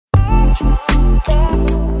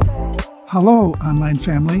Hello, online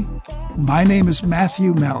family. My name is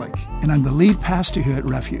Matthew Malik, and I'm the lead pastor here at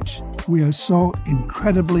Refuge. We are so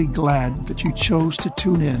incredibly glad that you chose to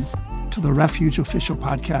tune in to the Refuge official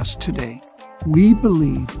podcast today. We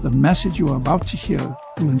believe the message you are about to hear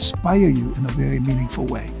will inspire you in a very meaningful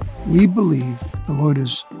way. We believe the Lord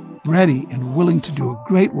is ready and willing to do a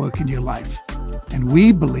great work in your life, and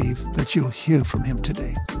we believe that you'll hear from Him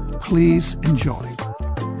today. Please enjoy.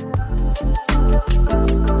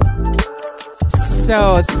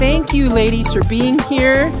 So thank you, ladies, for being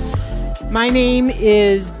here. My name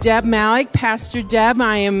is Deb Malik, Pastor Deb.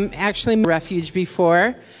 I am actually in Refuge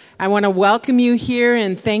before. I want to welcome you here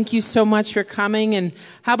and thank you so much for coming. And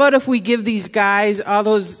how about if we give these guys all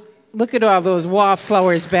those, look at all those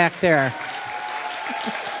wallflowers back there.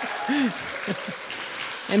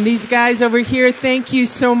 And these guys over here, thank you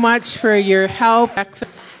so much for your help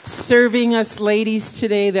serving us ladies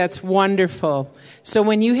today. That's wonderful. So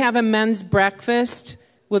when you have a men's breakfast,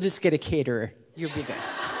 we'll just get a caterer. You'll be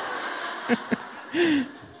good.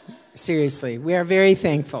 Seriously, we are very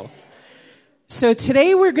thankful. So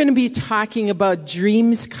today we're going to be talking about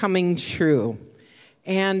dreams coming true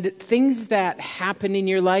and things that happen in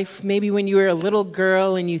your life. Maybe when you were a little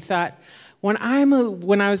girl and you thought, when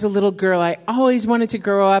I was a little girl, I always wanted to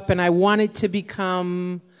grow up and I wanted to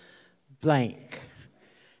become blank.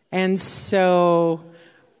 And so,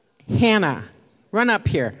 Hannah, run up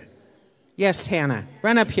here. Yes, Hannah,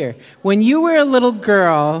 run up here. When you were a little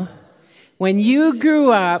girl, when you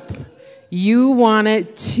grew up, you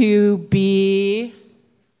wanted to be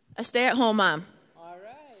a stay-at-home mom. All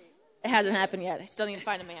right. It hasn't happened yet. I still need to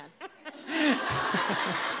find a man.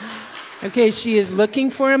 Okay, she is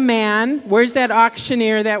looking for a man. Where's that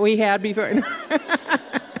auctioneer that we had before?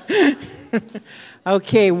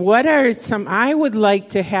 Okay, what are some, I would like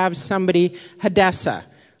to have somebody, Hadessa.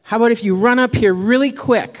 How about if you run up here really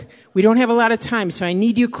quick? We don't have a lot of time, so I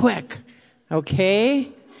need you quick. Okay?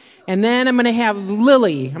 And then I'm going to have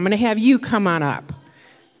Lily. I'm going to have you come on up.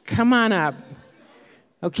 Come on up.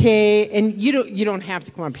 Okay? And you don't have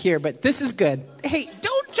to come up here, but this is good. Hey,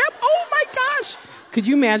 don't jump. Oh my gosh. Could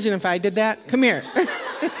you imagine if I did that? Come here.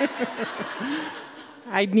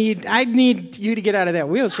 I'd need you to get out of that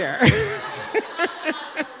wheelchair.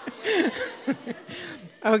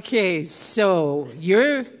 Okay, so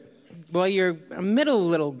you're a middle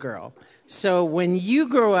little girl. So when you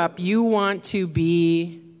grow up, you want to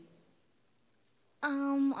be...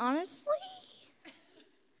 Honestly,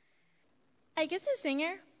 I guess a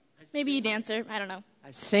singer. Maybe a dancer. I don't know.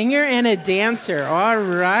 A singer and a dancer. All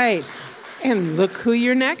right. And look who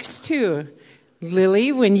you're next to.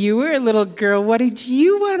 Lily, when you were a little girl, what did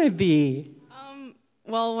you want to be?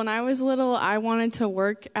 Well, when I was little, I wanted to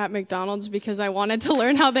work at McDonald's because I wanted to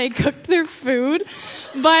learn how they cooked their food.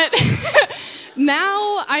 But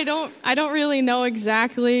now I don't really know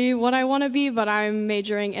exactly what I want to be, but I'm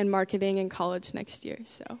majoring in marketing in college next year.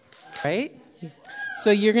 So, right?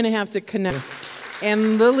 So you're going to have to connect.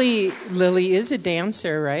 And Lily is a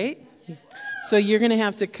dancer, right? So you're going to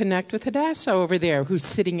have to connect with Hadassah over there, who's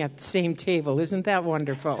sitting at the same table. Isn't that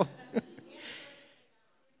wonderful?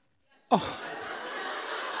 Oh.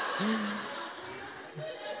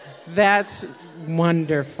 That's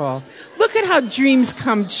wonderful. Look at how dreams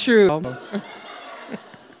come true.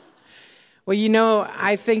 Well,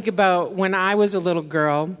 I think about when I was a little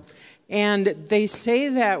girl, and they say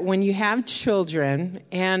that when you have children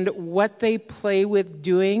and what they play with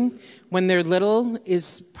doing when they're little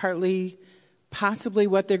is possibly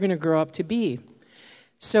what they're going to grow up to be.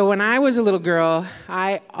 So when I was a little girl,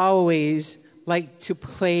 I always liked to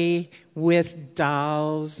play with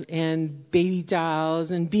dolls and baby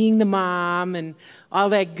dolls and being the mom and all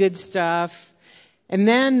that good stuff. And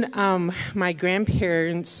then my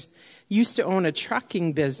grandparents used to own a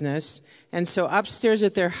trucking business, and so upstairs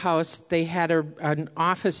at their house they had an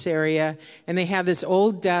office area, and they had this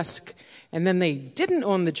old desk, and then they didn't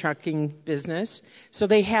own the trucking business, so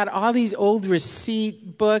they had all these old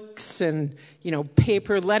receipt books and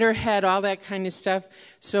paper letterhead, all that kind of stuff.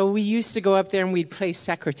 So we used to go up there and we'd play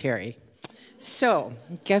secretary. So,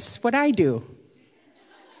 guess what I do?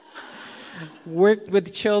 Work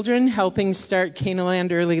with children, helping start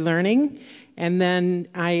Canaanland Early Learning, and then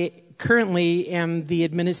I currently am the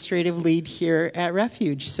administrative lead here at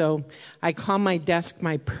Refuge. So I call my desk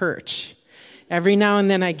my perch. Every now and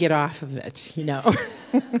then I get off of it,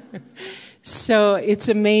 So it's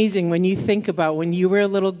amazing when you think about when you were a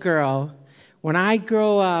little girl, when I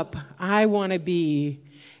grow up, I want to be,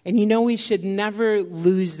 and we should never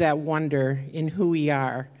lose that wonder in who we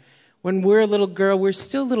are. when we're a little girl, we're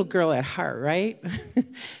still a little girl at heart, right?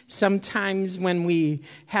 Sometimes when we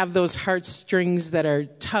have those heartstrings that are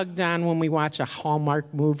tugged on when we watch a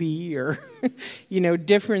Hallmark movie or,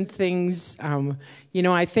 different things.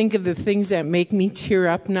 I think of the things that make me tear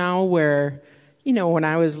up now where, when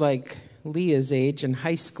I was like Leah's age in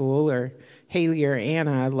high school or Haley or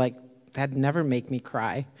Anna, like that'd never make me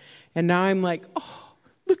cry. And now I'm like, oh,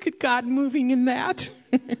 look at God moving in that.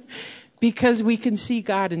 Because we can see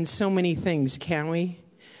God in so many things, can't we?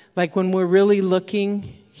 Like when we're really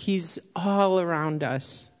looking, He's all around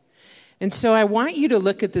us. And so I want you to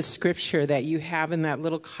look at the scripture that you have in that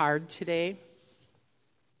little card today.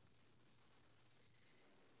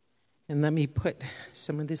 And let me put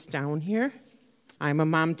some of this down here. I'm a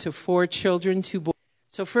mom to 4 children, 2 boys.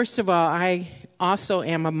 So first of all, I also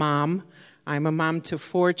am a mom. I'm a mom to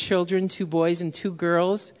 4 children, 2 boys and 2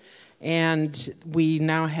 girls. And we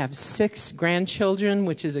now have 6 grandchildren,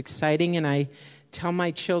 which is exciting. And I tell my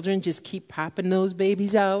children, just keep popping those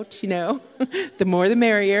babies out, the more the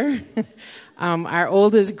merrier. Our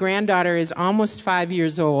oldest granddaughter is almost 5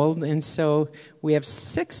 years old. And so we have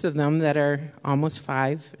 6 of them that are almost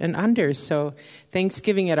 5 and under. So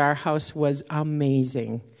Thanksgiving at our house was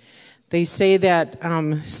amazing. They say that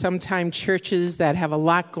sometimes churches that have a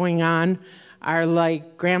lot going on are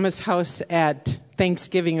like Grandma's house at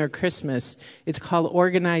Thanksgiving or Christmas. It's called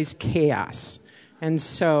organized chaos. And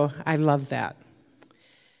so I love that.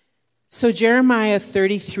 So Jeremiah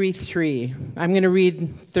 33:3. I'm going to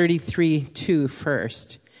read 33:2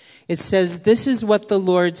 first. It says, "This is what the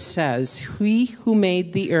Lord says, He who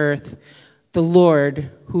made the earth, the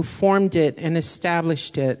Lord who formed it and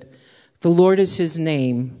established it, the Lord is His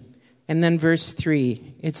name." And then verse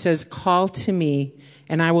 3, it says, "Call to me,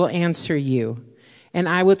 and I will answer you, and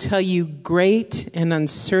I will tell you great and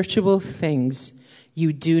unsearchable things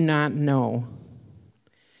you do not know."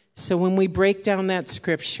 So when we break down that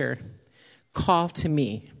scripture, call to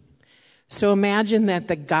me. So imagine that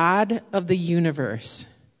the God of the universe,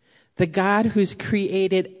 the God who's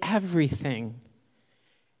created everything,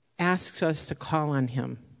 asks us to call on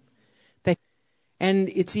Him. And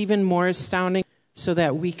it's even more astounding so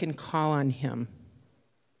that we can call on Him.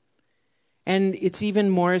 And it's even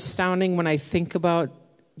more astounding when I think about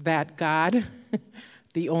that God,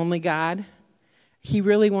 the only God. He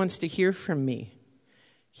really wants to hear from me.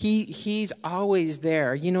 He's always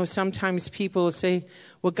there. Sometimes people say,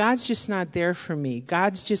 well, God's just not there for me.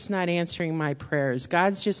 God's just not answering my prayers.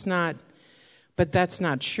 God's just not. But that's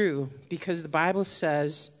not true, because the Bible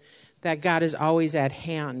says that God is always at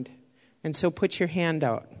hand. And so put your hand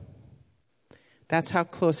out. That's how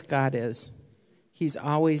close God is. He's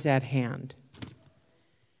always at hand.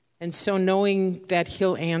 And so knowing that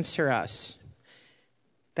He'll answer us,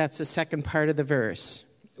 that's the second part of the verse.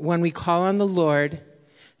 When we call on the Lord,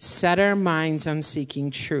 set our minds on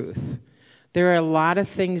seeking truth. There are a lot of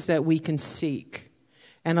things that we can seek,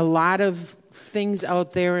 and a lot of things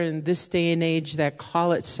out there in this day and age that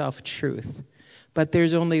call itself truth. But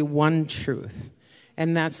there's only one truth,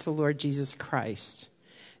 and that's the Lord Jesus Christ.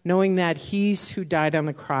 Knowing that He's who died on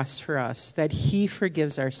the cross for us, that He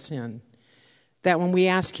forgives our sin, that when we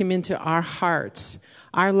ask Him into our hearts,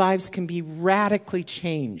 our lives can be radically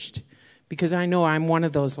changed, because I know I'm one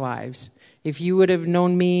of those lives. If you would have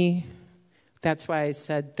known me, that's why I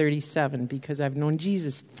said 37, because I've known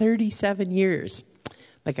Jesus 37 years.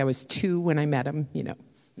 Like I was 2 when I met Him,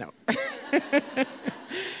 No.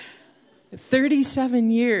 37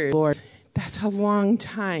 years, Lord, that's a long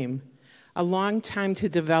time. A long time to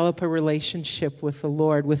develop a relationship with the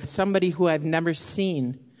Lord, with somebody who I've never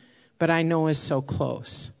seen, but I know is so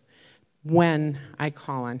close when I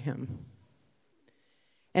call on Him.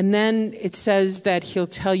 And then it says that He'll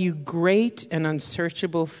tell you great and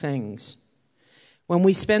unsearchable things. When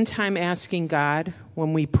we spend time asking God,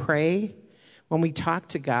 when we pray, when we talk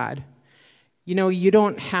to God, you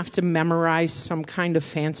don't have to memorize some kind of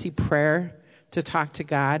fancy prayer to talk to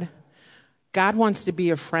God. God wants to be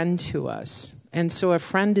a friend to us. And so a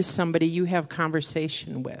friend is somebody you have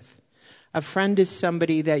conversation with. A friend is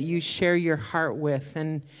somebody that you share your heart with.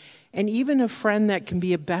 And even a friend that can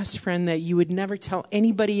be a best friend that you would never tell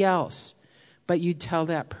anybody else, but you'd tell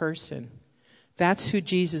that person. That's who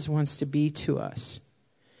Jesus wants to be to us.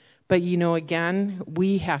 But again,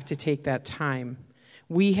 we have to take that time.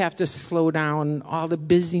 We have to slow down all the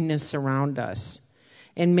busyness around us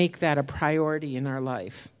and make that a priority in our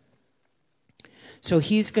life. So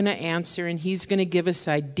He's going to answer, and He's going to give us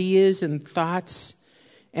ideas and thoughts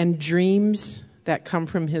and dreams that come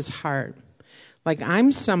from His heart. Like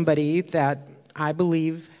I'm somebody that I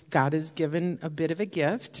believe God has given a bit of a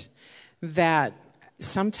gift, that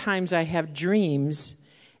sometimes I have dreams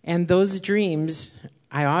And those dreams,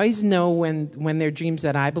 I always know when they're dreams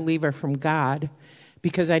that I believe are from God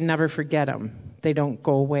because I never forget them. They don't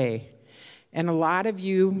go away. And a lot of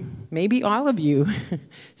you, maybe all of you,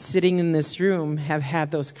 sitting in this room have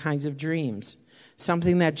had those kinds of dreams.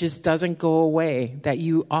 Something that just doesn't go away, that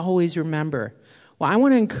you always remember. Well, I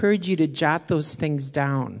want to encourage you to jot those things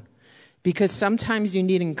down because sometimes you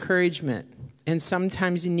need encouragement and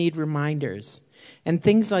sometimes you need reminders. And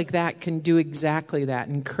things like that can do exactly that,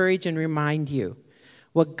 encourage and remind you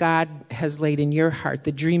what God has laid in your heart,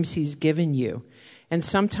 the dreams He's given you. And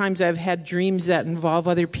sometimes I've had dreams that involve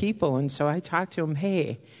other people, and so I talk to them,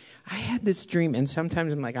 hey, I had this dream, and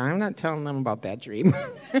sometimes I'm like, I'm not telling them about that dream.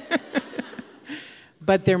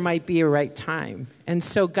 But there might be a right time. And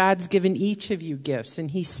so God's given each of you gifts,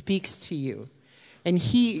 and He speaks to you. And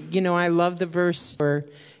He, I love the verse where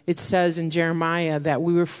it says in Jeremiah that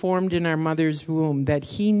we were formed in our mother's womb, that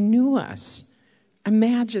He knew us.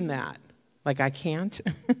 Imagine that. Like I can't.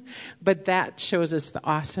 But that shows us the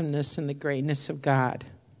awesomeness and the greatness of God.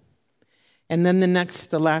 And then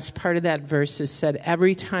the last part of that verse is said,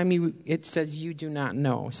 every time it says you do not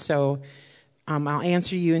know. So I'll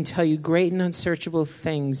answer you and tell you great and unsearchable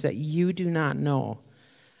things that you do not know.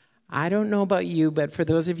 I don't know about you, but for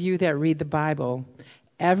those of you that read the Bible,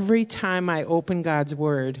 every time I open God's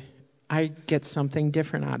Word, I get something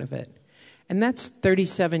different out of it. And that's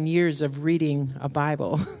 37 years of reading a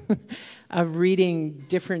Bible, of reading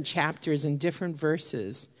different chapters and different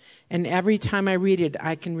verses. And every time I read it,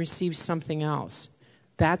 I can receive something else.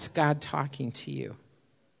 That's God talking to you.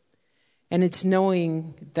 And it's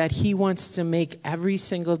knowing that He wants to make every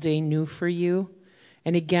single day new for you.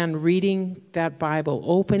 And again, reading that Bible,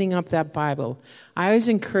 opening up that Bible. I always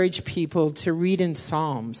encourage people to read in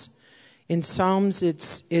Psalms. In Psalms,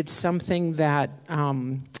 it's something that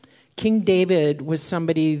King David was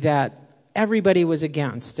somebody that everybody was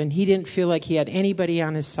against, and he didn't feel like he had anybody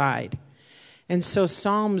on his side. And so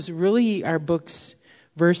Psalms really are books,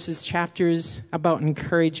 verses, chapters about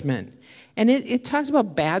encouragement. And it talks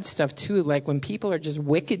about bad stuff too, like when people are just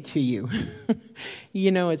wicked to you.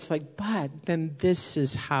 It's like, but then this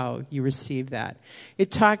is how you receive that. It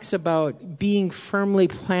talks about being firmly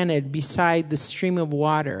planted beside the stream of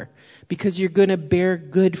water because you're going to bear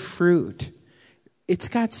good fruit. It's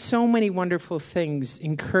got so many wonderful things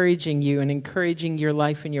encouraging you and encouraging your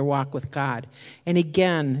life and your walk with God. And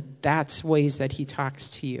again, that's ways that He talks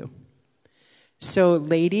to you. So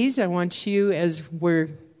ladies, I want you, as we're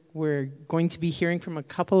going to be hearing from a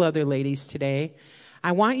couple other ladies today,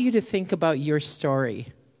 I want you to think about your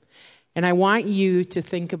story. And I want you to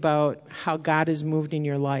think about how God has moved in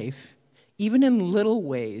your life, even in little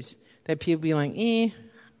ways that people be like,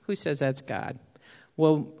 who says that's God?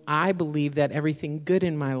 Well, I believe that everything good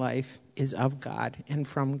in my life is of God and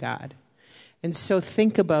from God. And so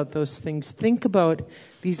think about those things. Think about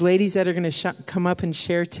these ladies that are going to come up and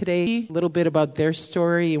share today a little bit about their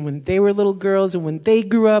story and when they were little girls and when they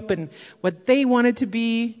grew up and what they wanted to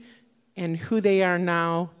be and who they are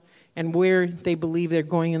now and where they believe they're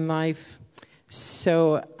going in life.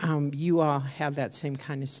 So you all have that same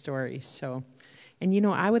kind of story. So. And,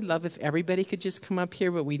 I would love if everybody could just come up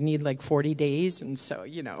here, but we'd need like 40 days. And so,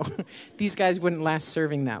 these guys wouldn't last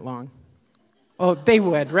serving that long. Oh, they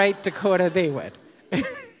would, right, Dakota? They would.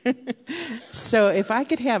 So if I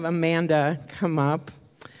could have Amanda come up,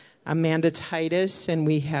 Amanda Titus, and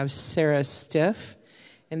we have Sarah Stiff.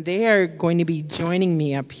 And they are going to be joining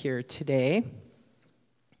me up here today.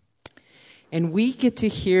 And we get to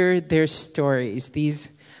hear their stories,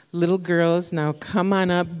 these little girls. Now come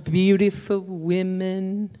on up, beautiful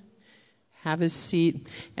women. Have a seat.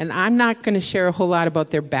 And I'm not going to share a whole lot about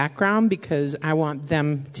their background because I want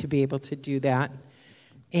them to be able to do that.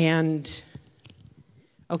 And,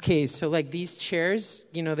 okay, so like these chairs,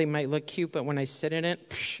 they might look cute, but when I sit in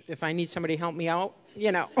it, if I need somebody to help me out,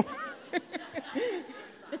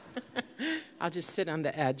 I'll just sit on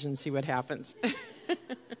the edge and see what happens.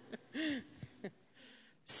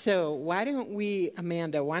 So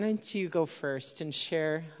Amanda, why don't you go first and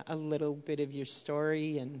share a little bit of your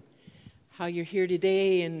story and how you're here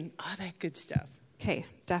today and all that good stuff. Okay,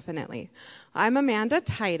 definitely. I'm Amanda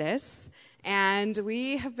Titus, and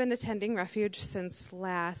we have been attending Refuge since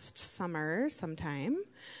last summer sometime.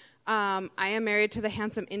 I am married to the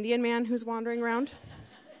handsome Indian man who's wandering around.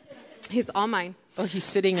 He's all mine. Oh, he's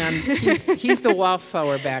sitting on, he's the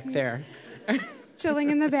wallflower back there. Chilling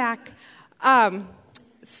in the back.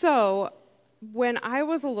 So when I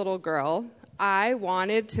was a little girl, I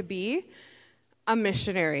wanted to be a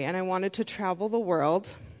missionary, and I wanted to travel the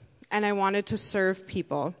world, and I wanted to serve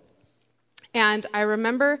people. And I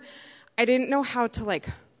remember I didn't know how to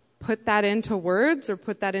put that into words or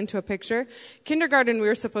put that into a picture. Kindergarten, we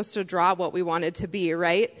were supposed to draw what we wanted to be,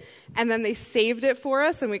 right? And then they saved it for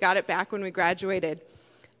us, and we got it back when we graduated.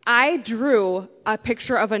 I drew a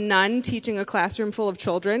picture of a nun teaching a classroom full of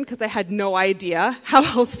children because I had no idea how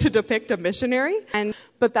else to depict a missionary.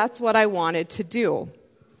 But that's what I wanted to do.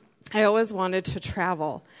 I always wanted to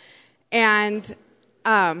travel. And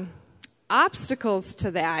obstacles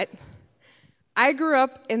to that, I grew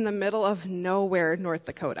up in the middle of nowhere, North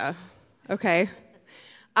Dakota, okay?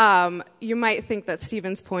 You might think that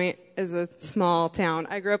Stevens Point is a small town.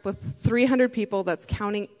 I grew up with 300 people. That's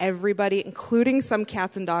counting everybody, including some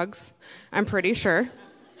cats and dogs, I'm pretty sure.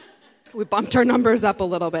 We bumped our numbers up a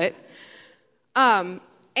little bit. And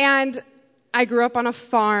I grew up on a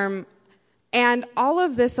farm, and all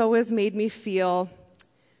of this always made me feel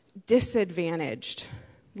disadvantaged.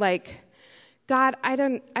 Like, God, I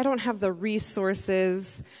don't have the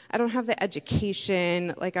resources. I don't have the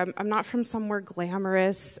education. Like, I'm not from somewhere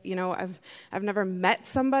glamorous. You know, I've never met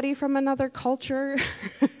somebody from another culture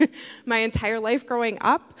my entire life growing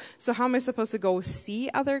up. So how am I supposed to go see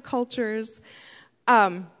other cultures?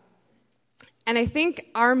 And I think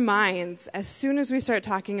our minds, as soon as we start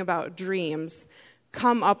talking about dreams,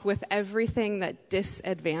 come up with everything that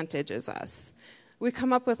disadvantages us. We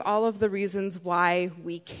come up with all of the reasons why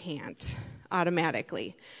we can't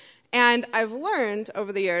automatically. And I've learned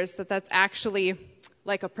over the years that that's actually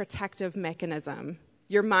like a protective mechanism.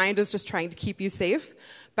 Your mind is just trying to keep you safe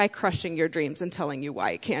by crushing your dreams and telling you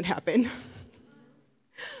why it can't happen.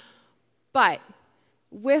 But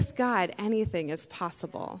with God, anything is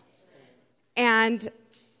possible. And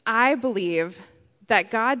I believe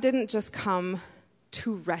that God didn't just come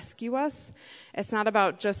to rescue us. It's not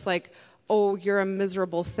about just like, oh, you're a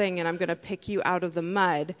miserable thing and I'm going to pick you out of the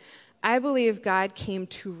mud. I believe God came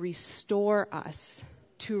to restore us,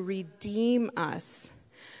 to redeem us.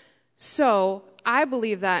 So I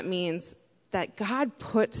believe that means that God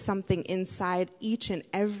put something inside each and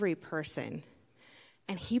every person,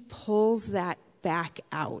 and he pulls that back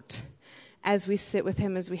out as we sit with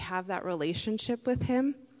him, as we have that relationship with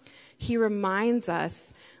him. He reminds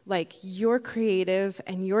us, like, you're creative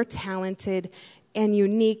and you're talented and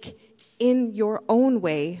unique in your own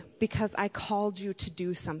way because I called you to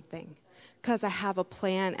do something, because I have a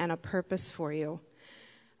plan and a purpose for you.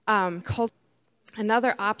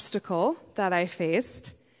 Another obstacle that I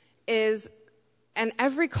faced is, and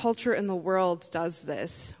every culture in the world does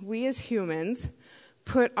this, we as humans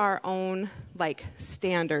put our own like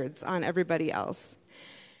standards on everybody else.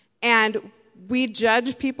 And we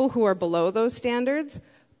judge people who are below those standards,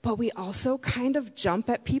 but we also kind of jump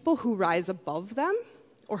at people who rise above them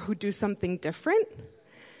or who do something different,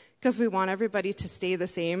 because we want everybody to stay the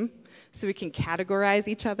same so we can categorize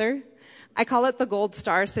each other. I call it the gold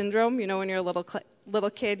star syndrome. You know, when you're a little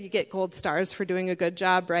kid, you get gold stars for doing a good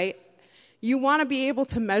job, right? You want to be able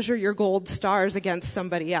to measure your gold stars against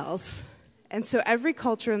somebody else. And so every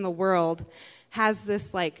culture in the world has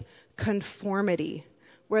this like conformity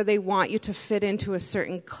where they want you to fit into a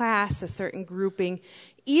certain class, a certain grouping.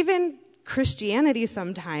 Even Christianity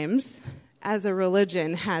sometimes, as a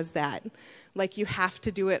religion, has that. Like, you have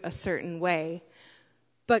to do it a certain way.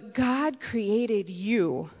 But God created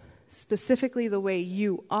you, specifically the way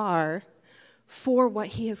you are, for what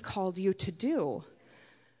he has called you to do.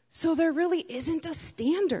 So there really isn't a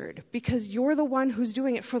standard, because you're the one who's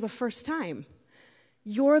doing it for the first time.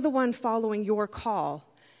 You're the one following your call.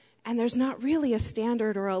 And there's not really a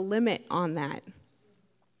standard or a limit on that.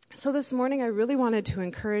 So this morning, I really wanted to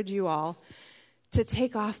encourage you all to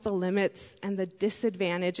take off the limits and the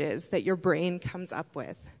disadvantages that your brain comes up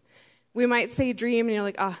with. We might say dream, and you're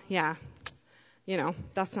like, oh, yeah, you know,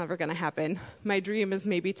 that's never going to happen. My dream is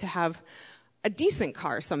maybe to have a decent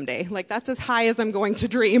car someday. Like, that's as high as I'm going to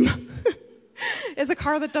dream. Is a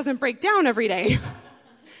car that doesn't break down every day.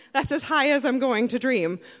 That's as high as I'm going to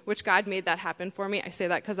dream, which God made that happen for me. I say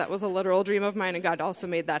that because that was a literal dream of mine, and God also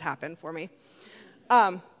made that happen for me.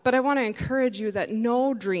 But I want to encourage you that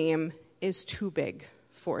no dream is too big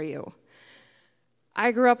for you.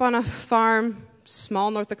 I grew up on a farm,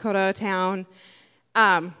 small North Dakota town,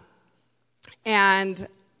 and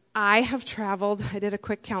I have traveled, I did a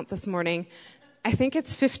quick count this morning, I think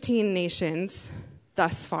it's 15 nations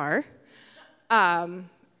thus far, and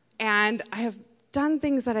I have done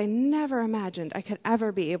things that I never imagined I could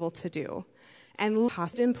ever be able to do, and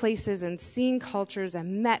lived in places and seen cultures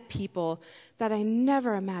and met people that I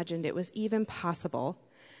never imagined it was even possible.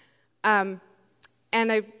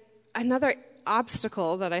 Another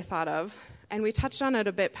obstacle that I thought of, and we touched on it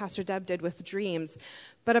a bit, Pastor Deb did with dreams,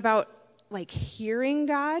 but about like hearing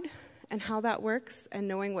God and how that works and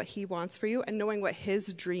knowing what he wants for you and knowing what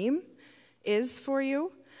his dream is for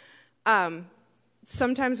you.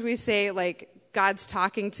 Sometimes we say, like, God's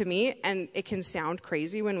talking to me, and it can sound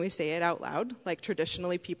crazy when we say it out loud. Like,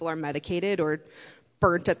 traditionally, people are medicated or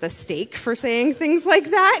burnt at the stake for saying things like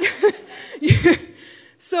that.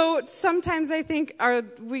 So sometimes I think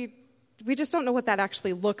we just don't know what that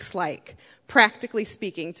actually looks like, practically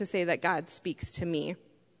speaking, to say that God speaks to me.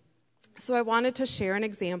 So I wanted to share an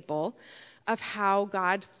example of how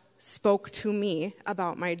God spoke to me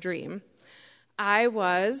about my dream. I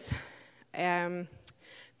was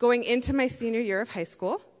going into my senior year of high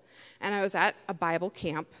school, and I was at a Bible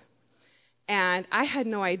camp, and I had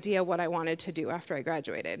no idea what I wanted to do after I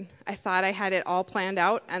graduated. I thought I had it all planned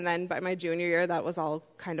out, and then by my junior year, that was all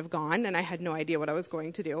kind of gone, and I had no idea what I was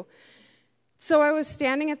going to do. So I was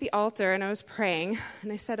standing at the altar, and I was praying,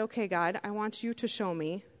 and I said, okay, God, I want you to show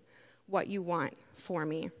me what you want for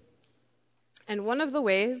me. And one of the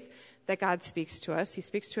ways that God speaks to us, he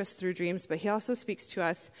speaks to us through dreams, but he also speaks to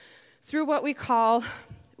us through what we call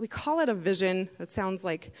it a vision. That sounds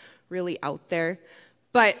like really out there,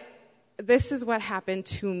 but this is what happened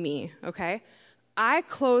to me, okay? I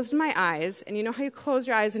closed my eyes, and you know how you close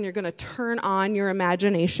your eyes and you're going to turn on your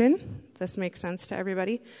imagination? This makes sense to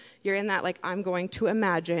everybody? You're in that, like, I'm going to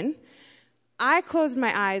imagine. I closed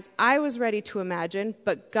my eyes, I was ready to imagine,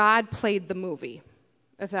 but God played the movie,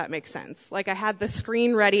 if that makes sense. Like, I had the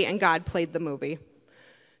screen ready and God played the movie.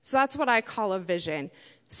 So that's what I call a vision.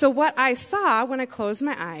 So what I saw when I closed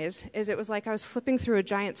my eyes is it was like I was flipping through a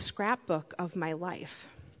giant scrapbook of my life.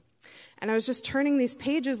 And I was just turning these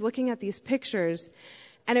pages, looking at these pictures,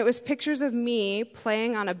 and it was pictures of me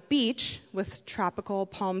playing on a beach with tropical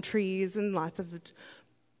palm trees and lots of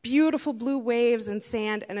beautiful blue waves and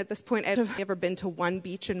sand. And at this point, I'd never been to one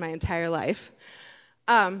beach in my entire life.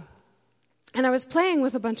 And I was playing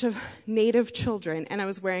with a bunch of native children, and I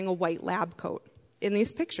was wearing a white lab coat in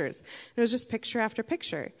these pictures. It was just picture after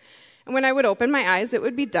picture. And when I would open my eyes, it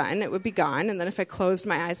would be done, it would be gone, and then if I closed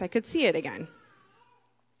my eyes, I could see it again.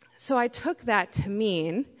 So I took that to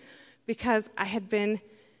mean, because I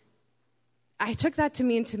took that to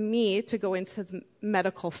mean to me to go into the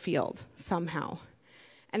medical field somehow.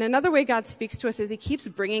 And another way God speaks to us is he keeps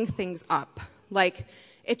bringing things up. Like,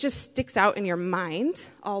 it just sticks out in your mind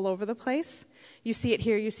all over the place. You see it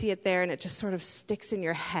here, you see it there, and it just sort of sticks in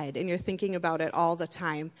your head, and you're thinking about it all the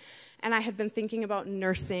time. And I had been thinking about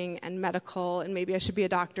nursing and medical, and maybe I should be a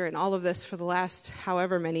doctor, and all of this for the last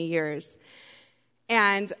however many years.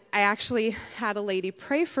 And I actually had a lady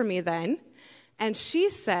pray for me then, and she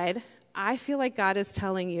said, I feel like God is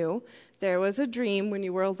telling you there was a dream when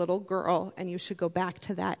you were a little girl, and you should go back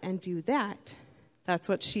to that and do that. That's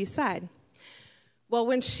what she said. Well,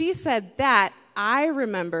 when she said that, I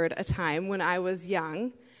remembered a time when I was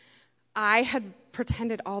young. I had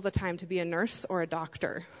pretended all the time to be a nurse or a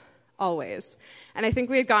doctor, always. And I think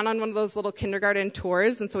we had gone on one of those little kindergarten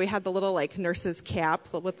tours, and so we had the little, like, nurse's cap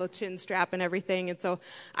with the chin strap and everything, and so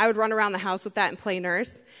I would run around the house with that and play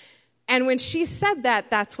nurse. And when she said that,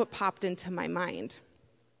 that's what popped into my mind.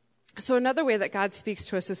 So another way that God speaks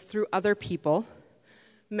to us is through other people,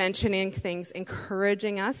 mentioning things,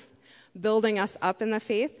 encouraging us, building us up in the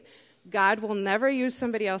faith. God will never use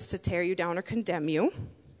somebody else to tear you down or condemn you,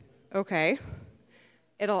 okay?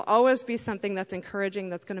 It'll always be something that's encouraging,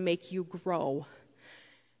 that's going to make you grow.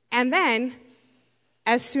 And then,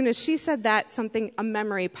 as soon as she said that, a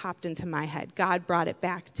memory popped into my head. God brought it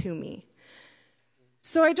back to me.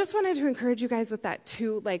 So I just wanted to encourage you guys with that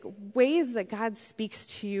too, like, ways that God speaks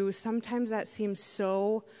to you. Sometimes that seems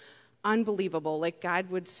so unbelievable, like God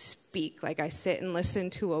would speak, like I sit and listen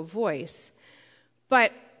to a voice.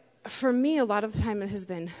 But for me, a lot of the time it has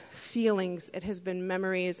been feelings, it has been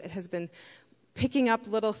memories, it has been picking up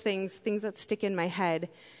little things that stick in my head.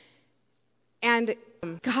 And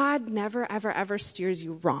God never, ever, ever steers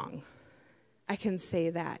you wrong. I can say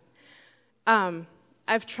that.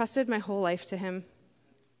 I've trusted my whole life to him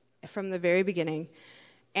from the very beginning.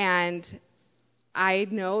 And I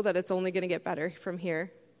know that it's only going to get better from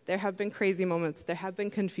here. There have been crazy moments. There have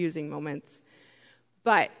been confusing moments.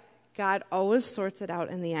 But God always sorts it out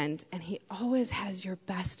in the end, and he always has your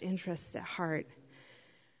best interests at heart.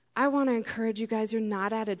 I want to encourage you guys, you're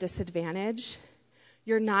not at a disadvantage.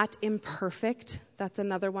 You're not imperfect. That's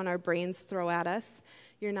another one our brains throw at us.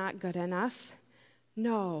 You're not good enough.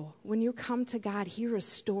 No, when you come to God, he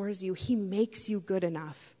restores you. He makes you good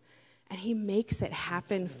enough, and he makes it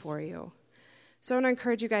happen for you. So I want to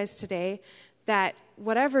encourage you guys today that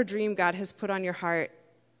whatever dream God has put on your heart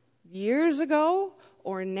years ago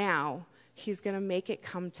or now, he's going to make it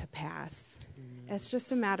come to pass. It's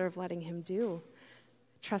just a matter of letting him do.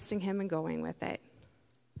 trusting him and going with it.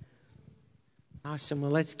 Awesome.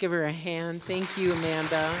 Well, let's give her a hand. Thank you,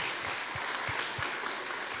 Amanda.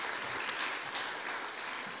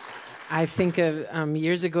 I think of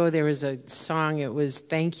years ago there was a song, it was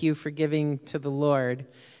Thank You for Giving to the Lord.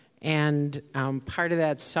 And part of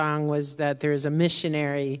that song was that there's a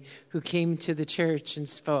missionary who came to the church and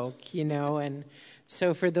spoke, And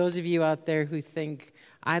so for those of you out there who think,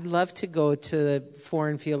 I'd love to go to the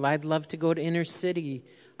foreign field, I'd love to go to inner city,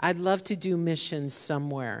 I'd love to do missions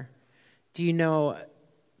somewhere. Do you know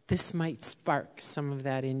this might spark some of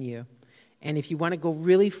that in you? And if you want to go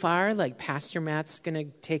really far, like Pastor Matt's going to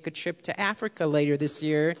take a trip to Africa later this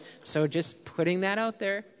year, so just putting that out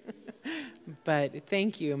there. But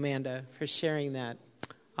thank you, Amanda, for sharing that.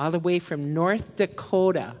 All the way from North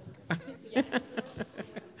Dakota. Yes.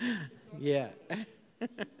 Yeah.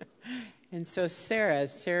 And so Sarah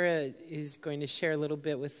is going to share a little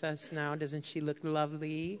bit with us now. Doesn't she look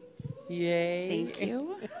lovely? Yay. Thank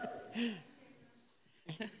you.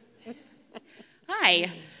 Hi.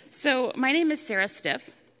 So my name is Sarah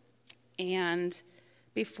Stiff, and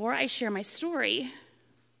before I share my story,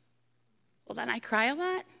 well, then I cry a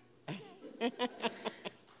lot.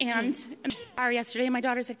 And in the car yesterday, my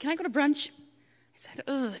daughter said, "Can I go to brunch?" I said,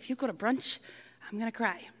 "Ugh, if you go to brunch, I'm going to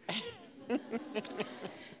cry."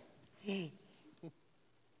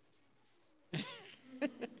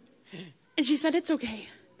 And she said, "It's okay,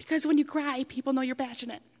 because when you cry, people know you're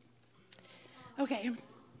passionate." Okay,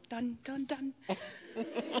 done.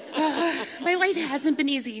 My life hasn't been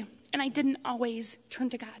easy, and I didn't always turn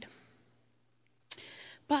to God.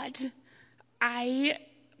 But I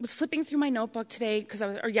was flipping through my notebook today,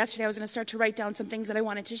 yesterday I was going to start to write down some things that I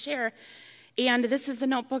wanted to share. And this is the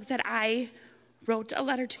notebook that I wrote a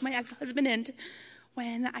letter to my ex-husband in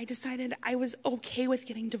when I decided I was okay with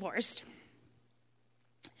getting divorced.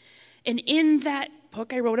 And in that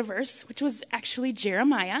book, I wrote a verse, which was actually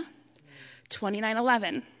Jeremiah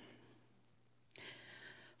 29:11.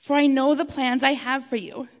 "For I know the plans I have for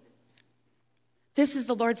you." This is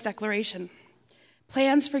the Lord's declaration.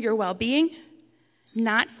 "Plans for your well-being,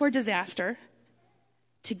 not for disaster,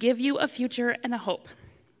 to give you a future and a hope."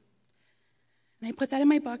 And I put that in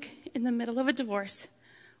my book in the middle of a divorce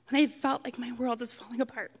when I felt like my world was falling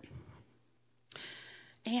apart.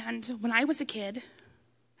 And when I was a kid,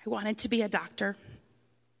 I wanted to be a doctor.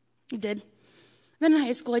 I did. Then in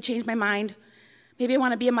high school, I changed my mind. Maybe I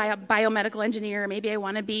want to be a biomedical engineer. Maybe I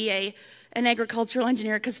want to be an agricultural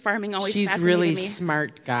engineer because farming always fascinated me. She's really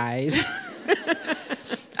smart, guys.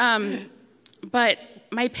 But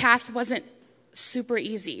my path wasn't super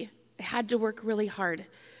easy. I had to work really hard.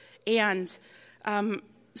 And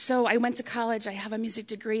so I went to college. I have a music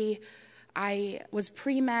degree. I was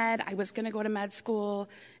pre-med. I was going to go to med school,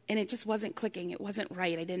 and it just wasn't clicking. It wasn't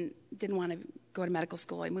right. I didn't want to go to medical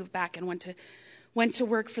school. I moved back and went to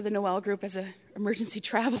work for the Noel Group as an emergency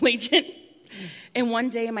travel agent. And one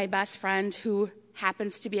day, my best friend, who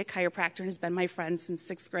happens to be a chiropractor and has been my friend since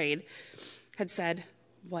 6th grade, had said,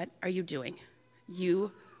 "What are you doing?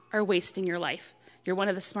 You are wasting your life. You're one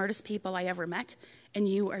of the smartest people I ever met, and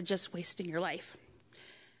you are just wasting your life."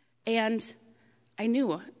 And I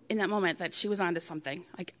knew in that moment that she was onto something.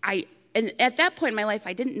 And at that point in my life,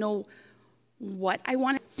 I didn't know what I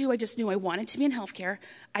wanted to do. I just knew I wanted to be in healthcare.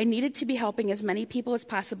 I needed to be helping as many people as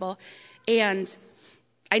possible, and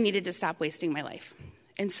I needed to stop wasting my life.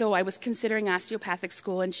 And so I was considering osteopathic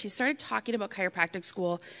school, and she started talking about chiropractic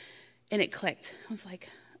school, and it clicked. I was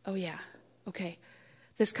like, oh yeah, okay.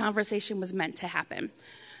 This conversation was meant to happen.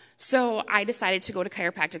 So I decided to go to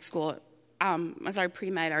chiropractic school. As our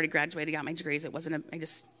pre-med, I already graduated, got my degrees. I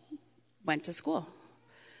just went to school.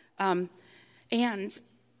 And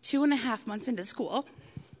 2.5 months into school,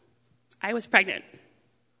 I was pregnant.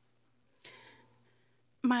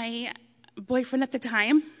 My boyfriend at the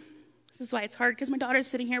time, this is why it's hard because my daughter's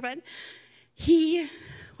sitting here, but he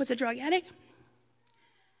was a drug addict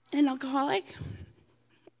and an alcoholic. It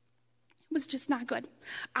was just not good.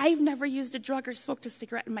 I've never used a drug or smoked a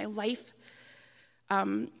cigarette in my life,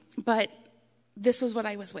 but this was what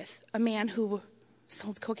I was with, a man who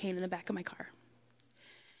sold cocaine in the back of my car.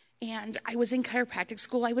 And I was in chiropractic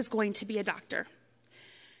school. I was going to be a doctor.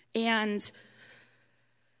 And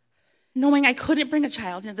knowing I couldn't bring a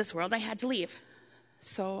child into this world, I had to leave.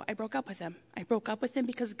 So I broke up with him. I broke up with him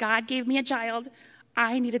because God gave me a child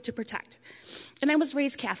I needed to protect. And I was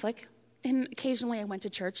raised Catholic, and occasionally I went to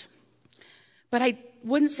church. But I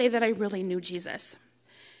wouldn't say that I really knew Jesus.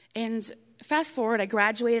 And fast forward, I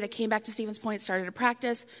graduated. I came back to Stevens Point, started a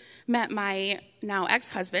practice, met my now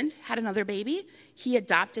ex-husband, had another baby. He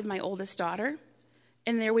adopted my oldest daughter.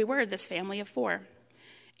 And there we were, this family of 4.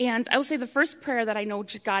 And I will say the first prayer that I know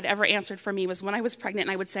God ever answered for me was when I was pregnant,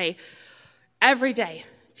 and I would say every day,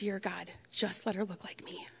 dear God, just let her look like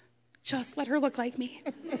me. Just let her look like me.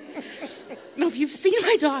 Now, if you've seen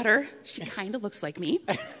my daughter, she kind of looks like me.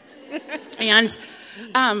 And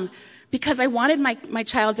because I wanted my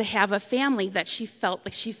child to have a family that she felt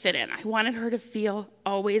like she fit in. I wanted her to feel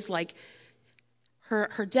always like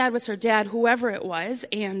her dad was her dad, whoever it was,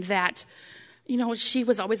 and that, she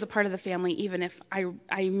was always a part of the family, even if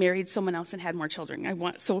I married someone else and had more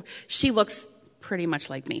children. So she looks pretty much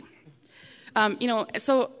like me.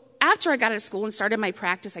 So after I got out of school and started my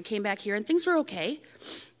practice, I came back here and things were okay.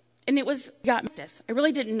 And I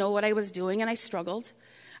really didn't know what I was doing, and I struggled.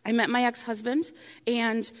 I met my ex-husband,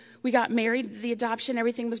 and we got married. The adoption,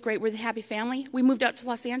 everything was great. We're the happy family. We moved out to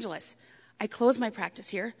Los Angeles. I closed my practice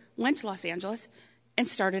here, went to Los Angeles, and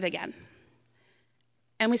started again.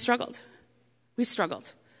 And we struggled.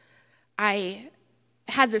 I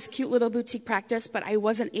had this cute little boutique practice, but I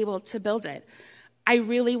wasn't able to build it. I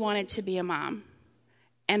really wanted to be a mom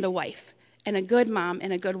and a wife, and a good mom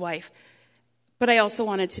and a good wife, but I also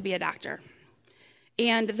wanted to be a doctor.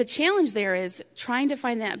 And the challenge there is trying to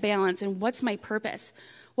find that balance and what's my purpose?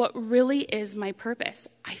 What really is my purpose?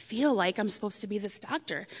 I feel like I'm supposed to be this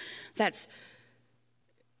doctor that's,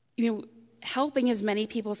 helping as many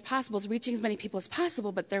people as possible, reaching as many people as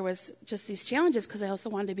possible, but there was just these challenges because I also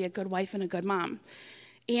wanted to be a good wife and a good mom.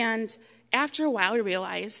 And after a while, we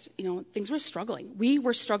realized, things were struggling. We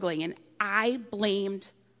were struggling, and I blamed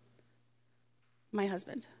my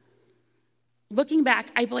husband. Looking back,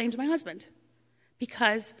 I blamed my husband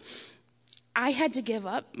because I had to give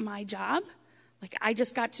up my job. I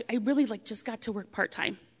really just got to work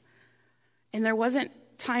part-time. And there wasn't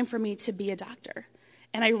time for me to be a doctor.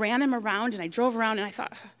 And I ran him around, and I drove around, and I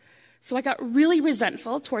thought, so I got really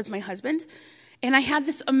resentful towards my husband. And I had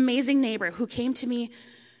this amazing neighbor who came to me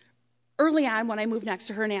early on when I moved next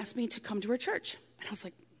to her and asked me to come to her church. And I was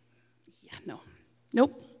like,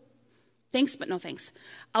 nope. Thanks, but no thanks.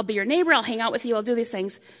 I'll be your neighbor. I'll hang out with you. I'll do these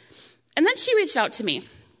things. And then she reached out to me,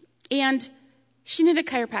 and she needed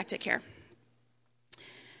chiropractic care.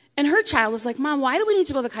 And her child was like, Mom, why do we need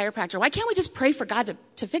to go to the chiropractor? Why can't we just pray for God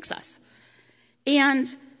to fix us? And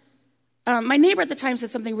my neighbor at the time said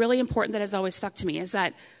something really important that has always stuck to me, is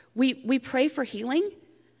that we pray for healing,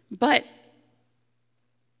 but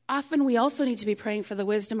often we also need to be praying for the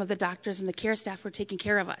wisdom of the doctors and the care staff who are taking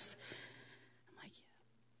care of us.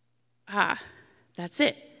 I'm like, that's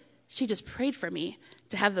it. She just prayed for me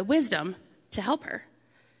to have the wisdom to help her.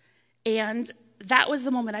 And that was the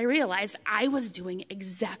moment I realized I was doing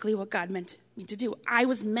exactly what God meant me to do. I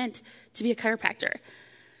was meant to be a chiropractor.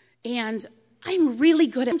 And I'm really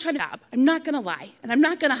good at my job. I'm not going to lie, and I'm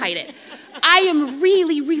not going to hide it. I am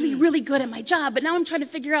really, really, really good at my job, but now I'm trying to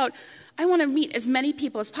figure out, I want to meet as many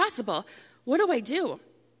people as possible. What do I do?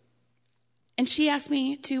 And she asked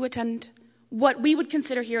me to attend what we would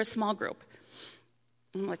consider here a small group.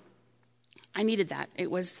 I'm like, I needed that.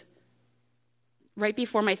 It was right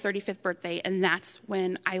before my 35th birthday, and that's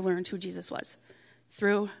when I learned who Jesus was,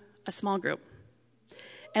 through a small group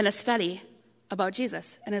and a study about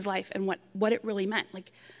Jesus and his life and what it really meant.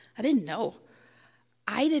 I didn't know.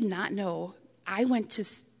 I did not know. I went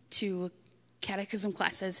to catechism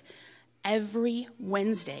classes every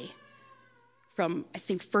Wednesday from, I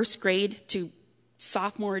think, first grade to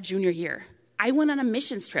sophomore or junior year. I went on a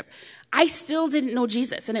missions trip. I still didn't know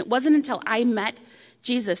Jesus, and it wasn't until I met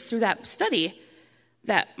Jesus through that study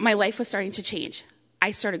that my life was starting to change.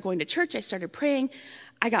 I started going to church. I started praying.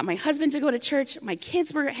 I got my husband to go to church. My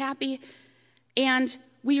kids were happy. And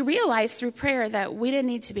we realized through prayer that we didn't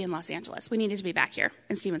need to be in Los Angeles. We needed to be back here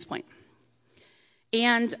in Stevens Point.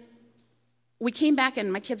 And we came back,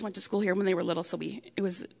 and my kids went to school here when they were little, so it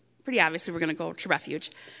was pretty obvious we were going to go to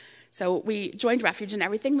Refuge. So we joined Refuge, and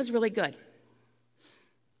everything was really good.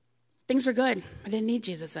 Things were good. I didn't need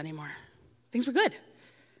Jesus anymore. Things were good.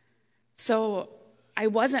 So I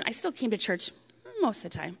still came to church most of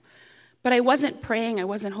the time. But I wasn't praying, I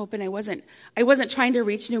wasn't hoping, I wasn't trying to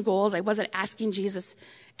reach new goals, I wasn't asking Jesus,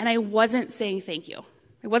 and I wasn't saying thank you.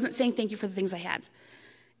 I wasn't saying thank you for the things I had.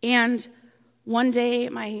 And one day,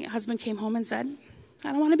 my husband came home and said,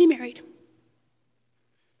 I don't want to be married.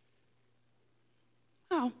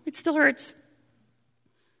 Oh, it still hurts.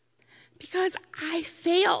 Because I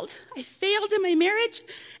failed. I failed in my marriage,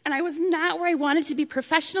 and I was not where I wanted to be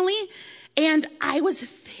professionally, and I was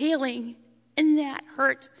failing, and that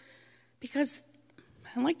hurt. Because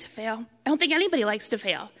I don't like to fail. I don't think anybody likes to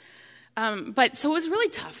fail. But so it was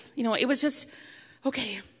really tough. It was just,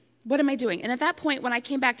 okay, What am I doing? And at that point, when I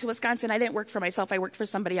came back to Wisconsin, I didn't work for myself. I worked for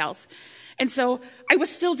somebody else. And so I was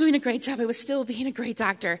still doing a great job. I was still being a great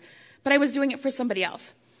doctor, but I was doing it for somebody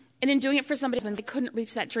else. And in doing it for somebody else, I couldn't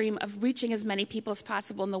reach that dream of reaching as many people as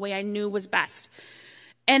possible in the way I knew was best.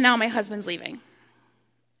 And now my husband's leaving.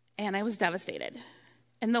 And I was devastated.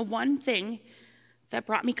 And the one thing that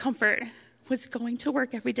brought me comfort was going to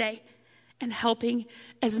work every day and helping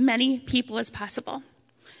as many people as possible.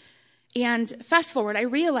 And fast forward, I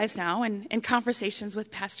realize now in conversations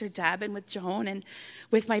with Pastor Deb and with Joan and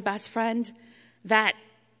with my best friend that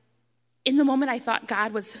in the moment I thought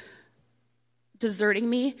God was deserting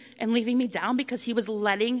me and leaving me down because he was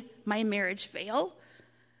letting my marriage fail.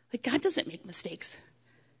 Like, God doesn't make mistakes.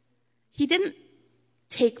 He didn't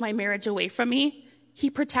take my marriage away from me. He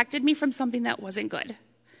protected me from something that wasn't good.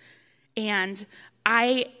 And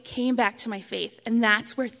I came back to my faith, and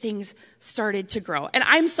that's where things started to grow. And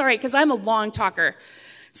I'm sorry, because I'm a long talker,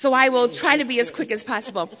 so I will try to be as quick as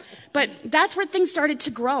possible. But that's where things started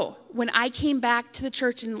to grow. When I came back to the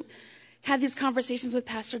church and had these conversations with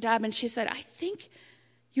Pastor Deb, and she said, I think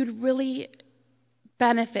you'd really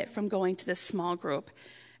benefit from going to this small group.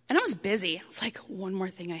 And I was busy. I was like, one more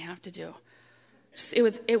thing I have to do.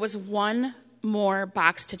 It was one more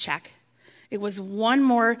box to check. It was one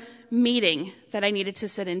more meeting that I needed to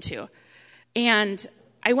sit into. And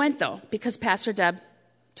I went, though, because Pastor Deb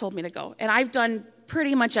told me to go. And I've done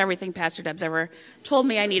pretty much everything Pastor Deb's ever told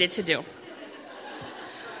me I needed to do.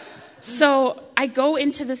 So I go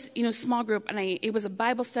into this, small group, and it was a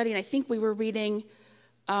Bible study, and I think we were reading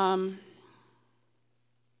The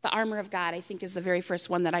Armor of God, I think is the very first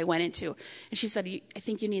one that I went into. And she said, I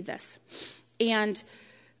think you need this. And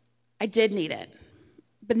I did need it.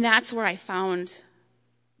 But that's where I found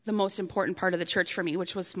the most important part of the church for me,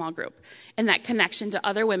 which was small group. And that connection to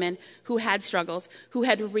other women who had struggles, who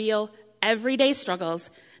had real everyday struggles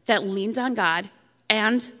that leaned on God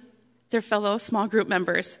and their fellow small group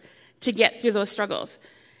members to get through those struggles.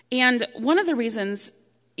 And one of the reasons,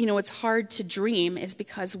 it's hard to dream is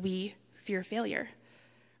because we fear failure,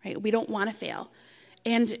 right? We don't want to fail.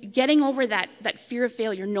 And getting over that fear of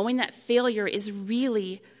failure, knowing that failure is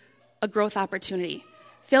really a growth opportunity.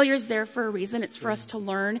 Failure is there for a reason. It's for us to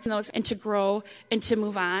learn those and to grow and to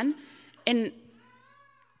move on. And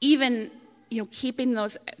even, keeping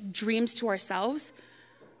those dreams to ourselves,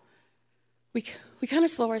 we kind of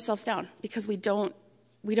slow ourselves down because we don't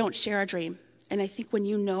share our dream. And I think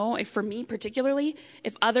when for me particularly,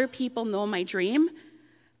 if other people know my dream,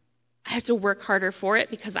 I have to work harder for it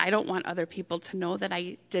because I don't want other people to know that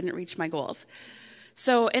I didn't reach my goals.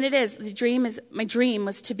 So, and it is, my dream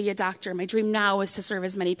was to be a doctor. My dream now is to serve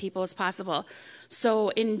as many people as possible. So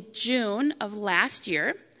in June of last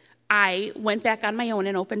year, I went back on my own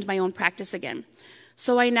and opened my own practice again.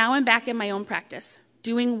 So I now am back in my own practice,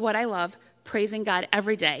 doing what I love, praising God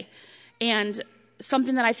every day. And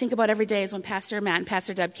something that I think about every day is when Pastor Matt and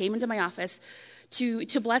Pastor Deb came into my office to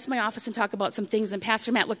bless my office and talk about some things. And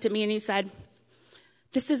Pastor Matt looked at me and he said,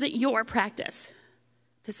 this isn't your practice.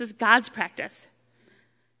 This is God's practice.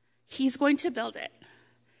 He's going to build it.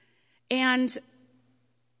 And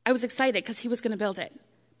I was excited because he was going to build it.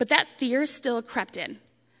 But that fear still crept in.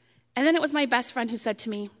 And then it was my best friend who said to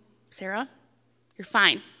me, Sarah, you're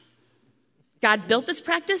fine. God built this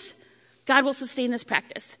practice. God will sustain this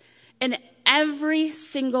practice. And every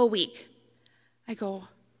single week, I go,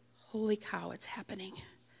 holy cow, it's happening.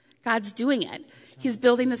 God's doing it. He's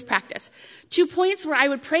building this practice. 2 points where I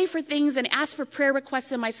would pray for things and ask for prayer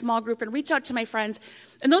requests in my small group and reach out to my friends.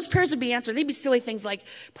 And those prayers would be answered. They'd be silly things like,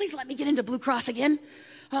 please let me get into Blue Cross again.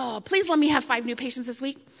 Oh, please let me have 5 new patients this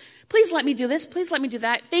week. Please let me do this. Please let me do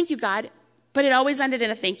that. Thank you, God. But it always ended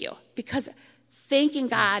in a thank you, because thanking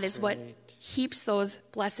God is what keeps those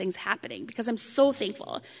blessings happening, because I'm so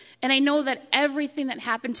thankful. And I know that everything that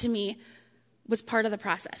happened to me was part of the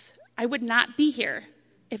process. I would not be here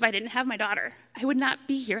if I didn't have my daughter. I would not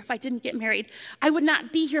be here if I didn't get married. I would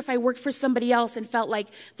not be here if I worked for somebody else and felt like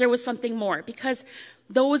there was something more, because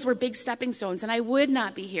those were big stepping stones. And I would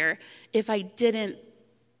not be here if I didn't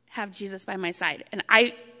have Jesus by my side. And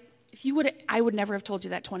I would never have told you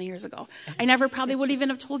that 20 years ago. I never probably would even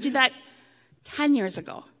have told you that 10 years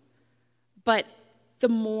ago. But the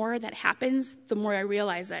more that happens, the more I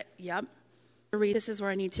realize that, yep, this is where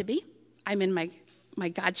I need to be. I'm in my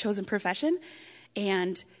God-chosen profession,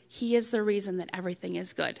 and he is the reason that everything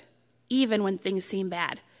is good. Even when things seem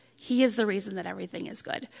bad, he is the reason that everything is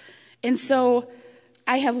good. And so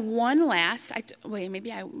I have one last,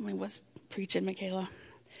 maybe I was preaching, Michaela.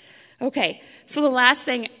 Okay, so the last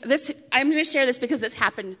thing, I'm going to share this because this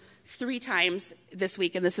happened 3 times this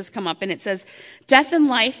week, and this has come up, and it says, death and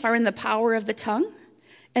life are in the power of the tongue,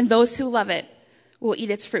 and those who love it will eat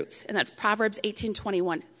its fruits. And that's Proverbs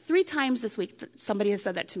 18:21. 3 times this week somebody has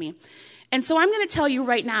said that to me. And so I'm going to tell you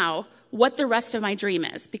right now what the rest of my dream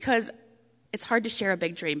is, because it's hard to share a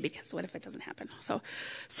big dream, because what if it doesn't happen?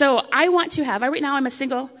 So I want to have, right now I'm a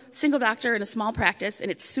single doctor in a small practice,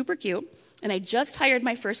 and it's super cute, and I just hired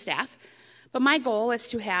my first staff. But my goal is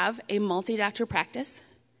to have a multi-doctor practice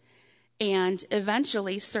and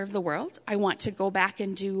eventually serve the world. I want to go back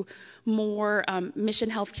and do more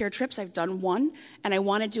mission healthcare trips. I've done one, and I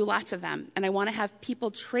want to do lots of them. And I want to have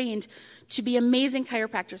people trained to be amazing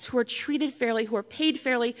chiropractors who are treated fairly, who are paid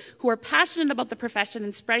fairly, who are passionate about the profession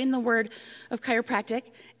and spreading the word of chiropractic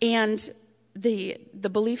and the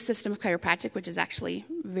belief system of chiropractic, which is actually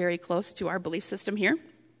very close to our belief system here.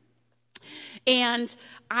 And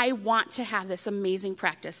I want to have this amazing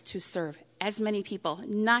practice to serve as many people,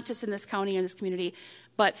 not just in this county or this community,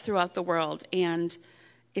 but throughout the world. And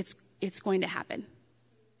it's going to happen.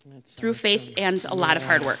 That's through awesome. Faith and a lot of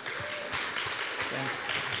hard work. That's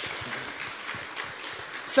awesome.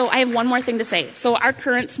 So I have one more thing to say. So our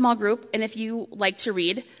current small group, and if you like to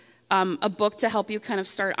read a book to help you kind of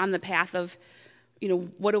start on the path of,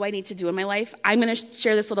 what do I need to do in my life? I'm going to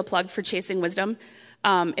share this little plug for Chasing Wisdom.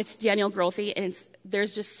 It's Daniel Grothe, and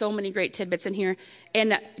there's just so many great tidbits in here.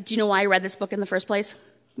 And do you know why I read this book in the first place?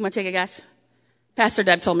 You want to take a guess? Pastor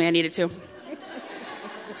Deb told me I needed to.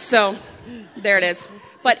 So there it is.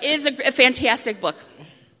 But it is a fantastic book.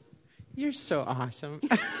 You're so awesome.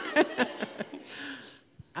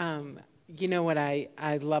 You know what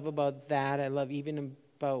I love about that? I love even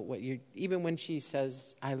about even when she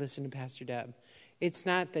says, I listen to Pastor Deb. It's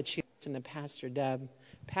not that she listens to Pastor Deb.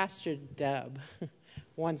 Pastor Deb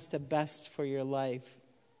wants the best for your life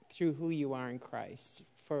through who you are in Christ,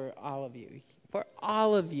 for all of you. For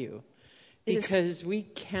all of you. Because we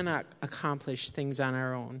cannot accomplish things on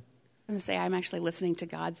our own. I'm going to say I'm actually listening to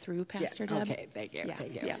God through Pastor Deb. Okay, thank you. Yeah,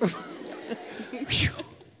 thank you. Yeah.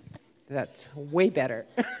 That's way better.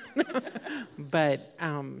 But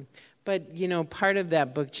part of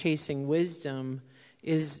that book, Chasing Wisdom,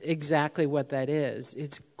 is exactly what that is.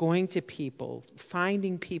 It's going to people,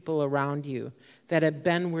 finding people around you that have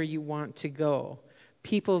been where you want to go,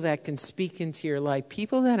 people that can speak into your life,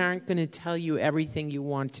 people that aren't going to tell you everything you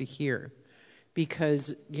want to hear.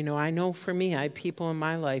 Because, I know for me, I have people in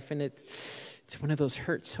my life, and it's one of those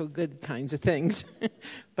hurt so good kinds of things.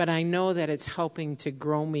 But I know that it's helping to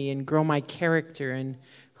grow me and grow my character and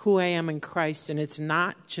who I am in Christ. And it's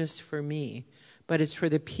not just for me, but it's for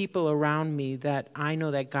the people around me that I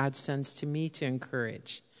know that God sends to me to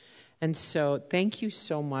encourage. And so thank you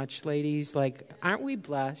so much, ladies. Aren't we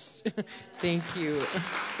blessed? Thank you.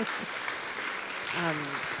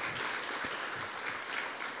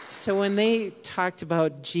 So when they talked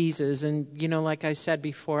about Jesus, and like I said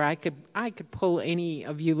before, I could pull any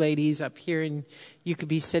of you ladies up here, and you could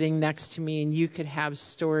be sitting next to me, and you could have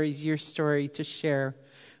stories, your story to share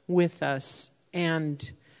with us.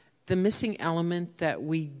 And the missing element that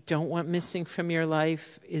we don't want missing from your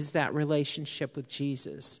life is that relationship with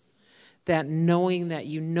Jesus. That knowing that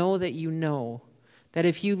you know that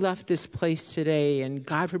if you left this place today and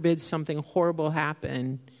God forbid something horrible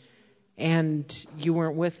happened and you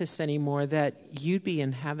weren't with us anymore, that you'd be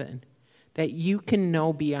in heaven, that you can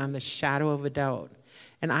know beyond the shadow of a doubt.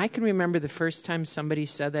 And I can remember the first time somebody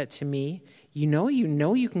said that to me, you know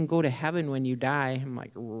you can go to heaven when you die. I'm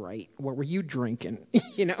like, right, what were you drinking?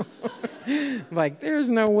 There's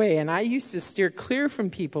no way. And I used to steer clear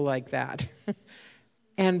from people like that.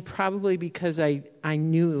 And probably because I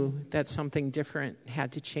knew that something different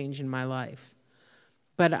had to change in my life.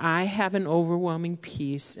 But I have an overwhelming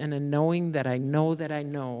peace and a knowing that I know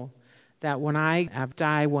that when I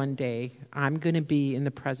die one day, I'm going to be in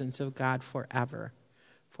the presence of God forever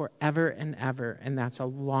and ever, and that's a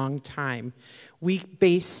long time. We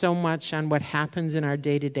base so much on what happens in our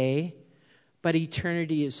day-to-day, but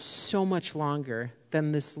eternity is so much longer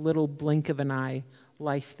than this little blink of an eye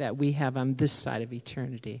life that we have on this side of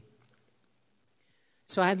eternity.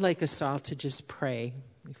 So I'd like us all to just pray,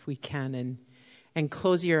 if we can, and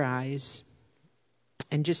close your eyes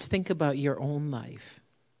and just think about your own life.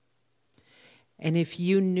 And if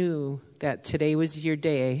you knew that today was your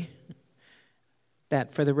day,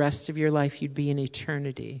 that for the rest of your life you'd be in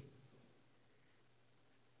eternity,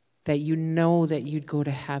 that you know that you'd go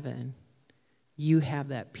to heaven, you have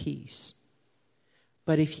that peace.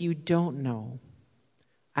 But if you don't know,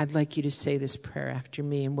 I'd like you to say this prayer after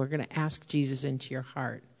me, and we're going to ask Jesus into your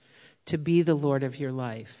heart to be the Lord of your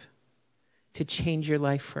life, to change your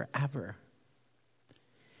life forever.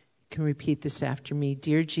 You can repeat this after me.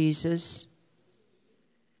 Dear Jesus,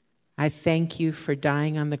 I thank you for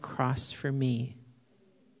dying on the cross for me.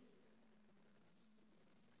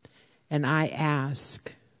 And I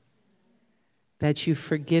ask that you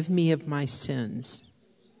forgive me of my sins,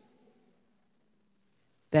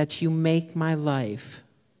 that you make my life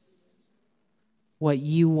what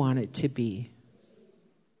you want it to be.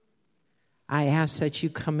 I ask that you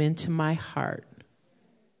come into my heart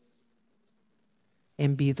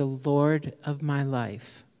and be the Lord of my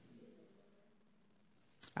life.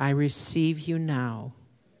 I receive you now,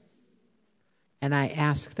 and I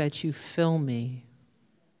ask that you fill me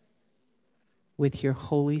with your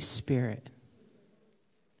Holy Spirit.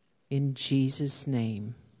 In Jesus'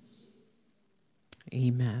 name,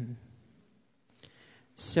 amen.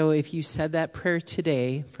 So if you said that prayer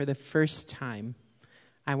today for the first time,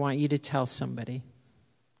 I want you to tell somebody,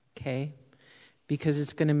 okay? Because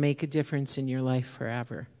it's going to make a difference in your life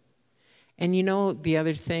forever. And you know the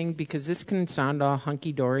other thing, because this can sound all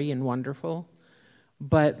hunky-dory and wonderful,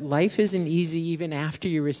 but life isn't easy even after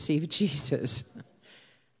you receive Jesus.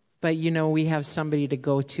 But you know, we have somebody to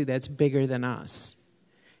go to that's bigger than us.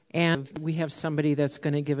 And we have somebody that's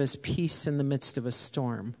going to give us peace in the midst of a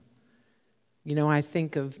storm. You know, I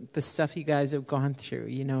think of the stuff you guys have gone through.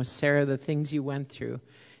 You know, Sarah, the things you went through.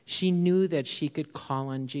 She knew that she could call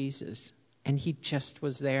on Jesus, and he just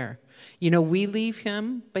was there. You know, we leave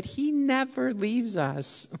him, but he never leaves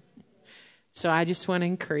us. So I just want to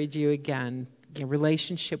encourage you again, your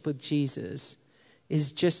relationship with Jesus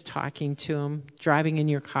is just talking to him, driving in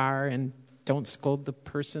your car, and don't scold the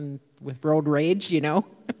person with road rage, you know,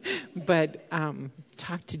 but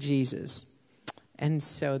talk to Jesus. And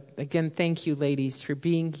so, again, thank you, ladies, for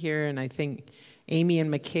being here. And I think Amy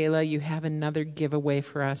and Michaela, you have another giveaway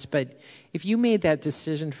for us. But if you made that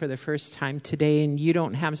decision for the first time today and you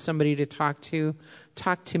don't have somebody to talk to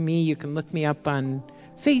me. You can look me up on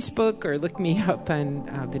Facebook or look me up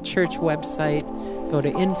on the church website. Go to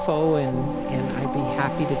info, and I'd be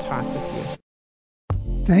happy to talk with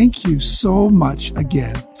you. Thank you so much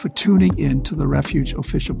again for tuning in to the Refuge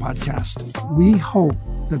Official Podcast. We hope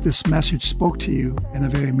that this message spoke to you in a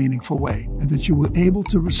very meaningful way and that you were able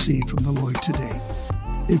to receive from the Lord today.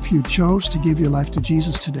 If you chose to give your life to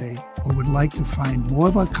Jesus today or would like to find more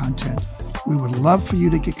of our content, we would love for you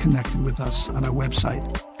to get connected with us on our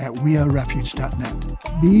website at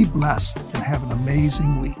wearerefuge.net. Be blessed and have an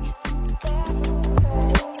amazing week.